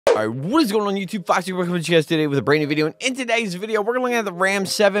Alright, what is going on YouTube? Foxy Grandpa with you guys today with a brand new video. And in today's video, we're going to look at the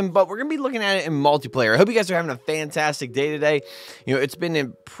RAM-7, but we're going to be looking at it in multiplayer. I hope you guys are having a fantastic day today. You know, it's been a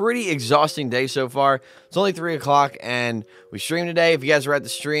pretty exhausting day so far. It's only 3 o'clock, and we streamed today. If you guys were at the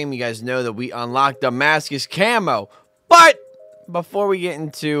stream, you guys know that we unlocked Damascus Camo. But before we get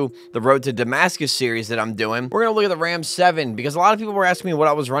into the Road to Damascus series that I'm doing, we're going to look at the RAM-7 because a lot of people were asking me what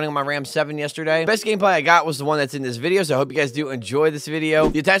I was running on my RAM-7 yesterday. The best gameplay I got was the one that's in this video, so I hope you guys do enjoy this video.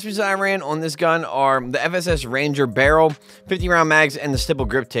 The attachments that I ran on this gun are the FSS Ranger barrel, 50 round mags, and the stipple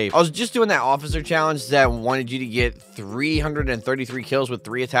grip tape. I was just doing that officer challenge that wanted you to get 333 kills with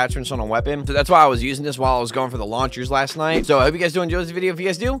 3 attachments on a weapon, so that's why I was using this while I was going for the launchers last night. So I hope you guys do enjoy this video. If you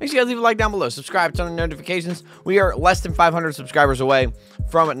guys do, make sure you guys leave a like down below, subscribe, turn on notifications. We are less than 500 subscribers away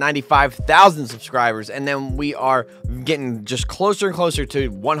from 95,000 subscribers, and then we are getting just closer and closer to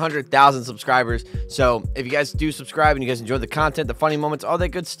 100,000 subscribers. So if you guys do subscribe and you guys enjoy the content, the funny moments, all that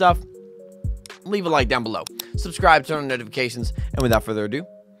good stuff, leave a like down below, subscribe, turn on notifications, and without further ado,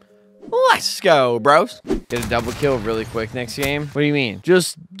 let's go, bros. Get a double kill really quick next game. What do you mean?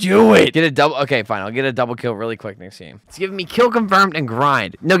 Just do it. Get a double. Okay, fine. I'll get a double kill really quick next game. It's giving me kill confirmed and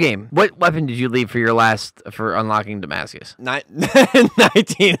grind. No game. What weapon did you leave for your last, for unlocking Damascus?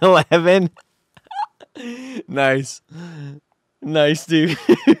 1911. Nice. Nice, dude.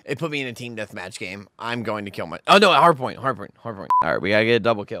 It put me in a team deathmatch game. I'm going to kill my... Oh, no, hardpoint. All right, we gotta get a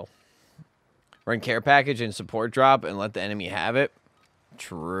double kill. Run care package and support drop and let the enemy have it.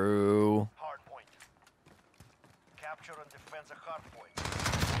 True. Hardpoint. Capture and defend the hardpoint.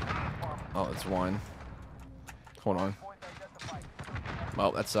 Oh, it's one. Hold on.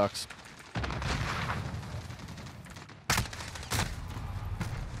 Well, that sucks.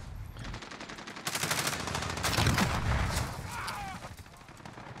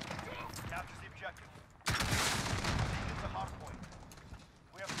 Capture the objective. Taking the hardpoint.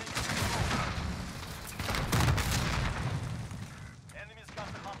 We have taken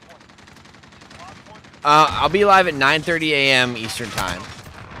I'll be live at 9:30 a.m. Eastern time.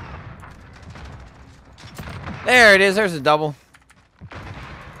 There it is. There's a double.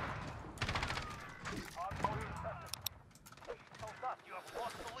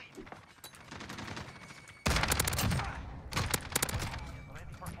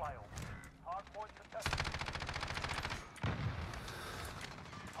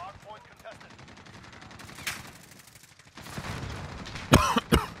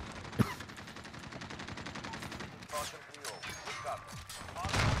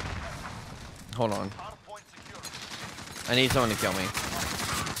 Hold on. I need someone to kill me.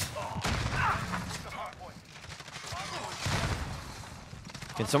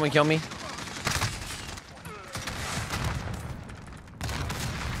 Can someone kill me?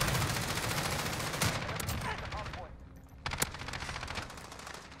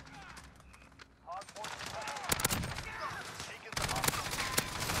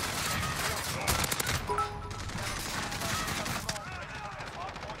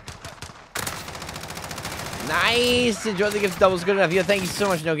 Nice! Enjoy the gift doubles. Good enough. Yeah, thank you so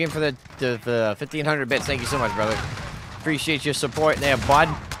much, No Game, for the 1,500 bits. Thank you so much, brother. Appreciate your support there, bud.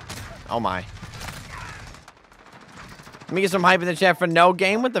 Oh, my. Let me get some hype in the chat for No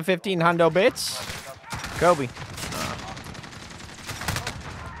Game with the 1,500 bits. Kobe.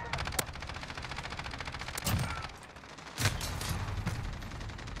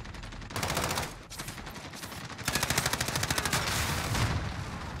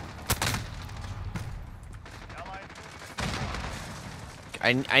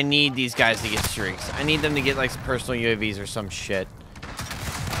 I need these guys to get streaks. I need them to get like personal UAVs or some shit.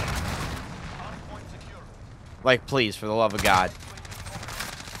 Like, please, for the love of God.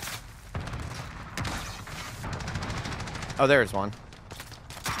 Oh, there's one.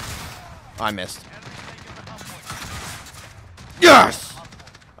 Oh, I missed. Yes!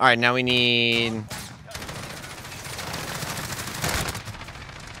 Alright, now we need...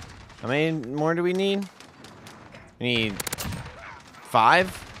 How many more do we need? We need...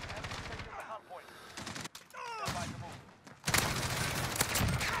 5?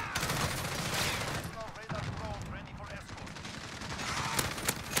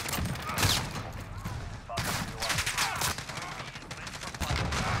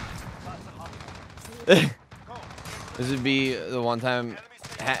 This would be the one time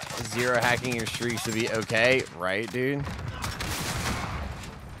zero hacking your streaks would be okay, right, dude?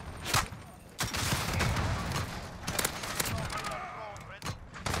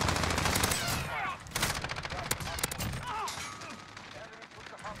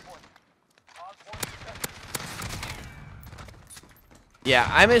 Yeah,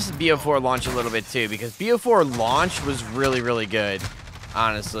 I missed BO4 launch a little bit too, because BO4 launch was really, really good.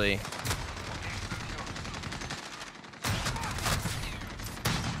 honestly.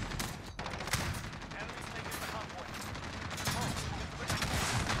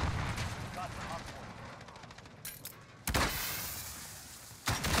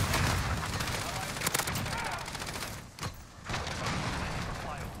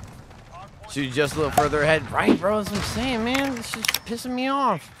 Should you just a little further ahead? Right, bro, that's what I'm saying, man. This is pissing me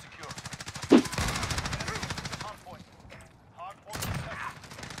off.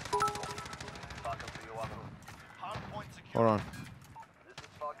 Hold on.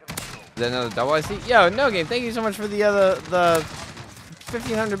 Is that another double I see? Yo, no game. Thank you so much for the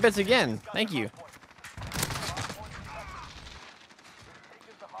 1,500 bits again. Thank you.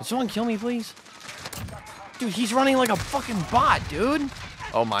 Did someone kill me, please? Dude, he's running like a fucking bot, dude.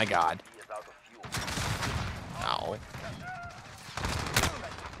 Oh my god. Ow.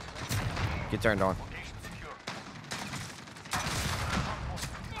 Get turned on.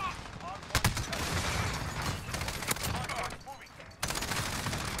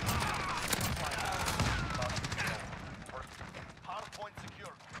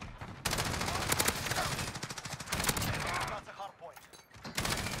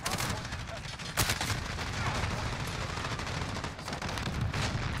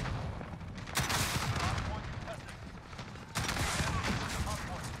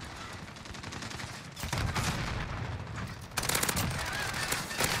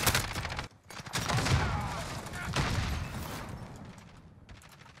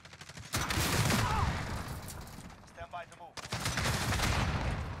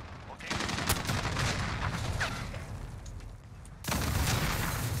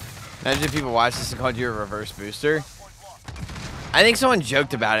 Imagine if people watch this and called you a reverse booster. I think someone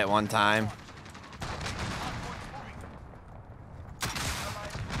joked about it one time.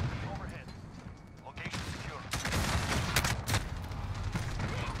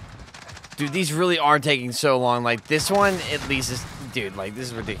 Dude, these really are taking so long. Like, this one, at least, is... Dude, like, this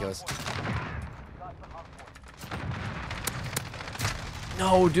is ridiculous.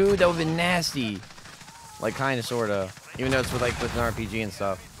 No, dude, that would've been nasty. Like, kinda, sorta. Even though it's with, like, with an RPG and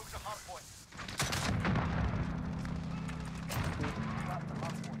stuff.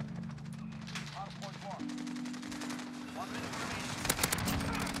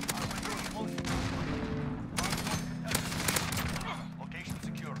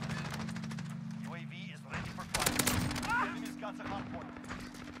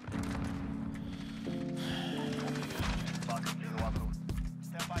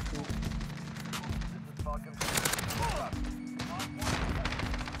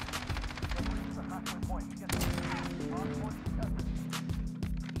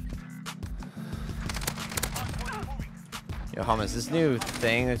 Yo, hummus, this new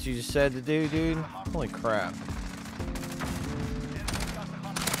thing that you just said to do, dude? Holy crap.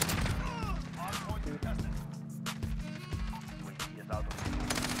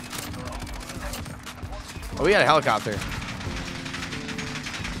 Oh, we got a helicopter.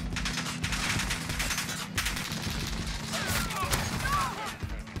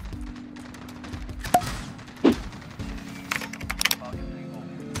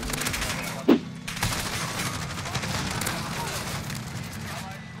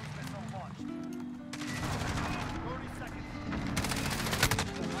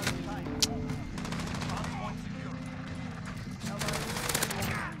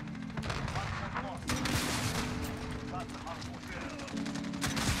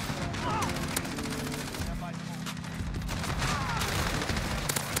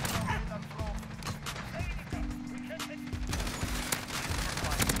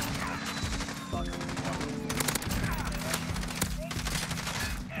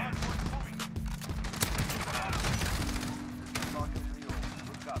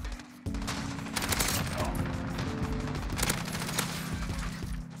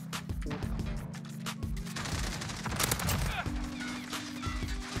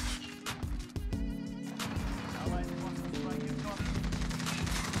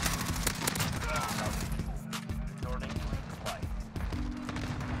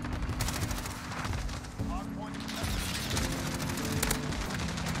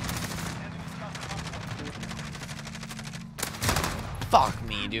 Fuck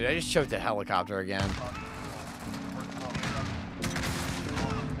me, dude. I just choked the helicopter again.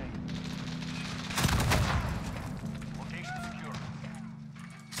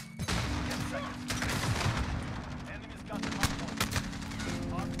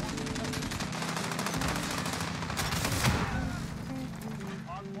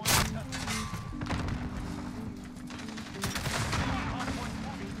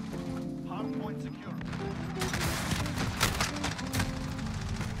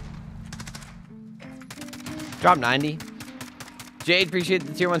 Drop 90. Jade, appreciate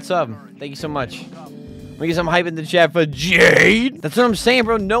the tier 1 sub. Thank you so much. We get some hype in the chat for Jade. That's what I'm saying,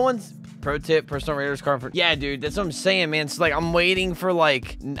 bro. No one's... Pro tip, personal radars card for... Yeah, dude, that's what I'm saying, man. It's like, I'm waiting for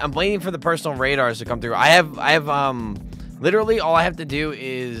the personal radars to come through. I have, literally all I have to do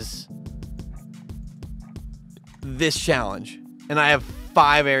is this challenge. And I have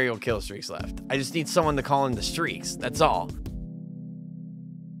 5 aerial kill streaks left. I just need someone to call in the streaks. That's all.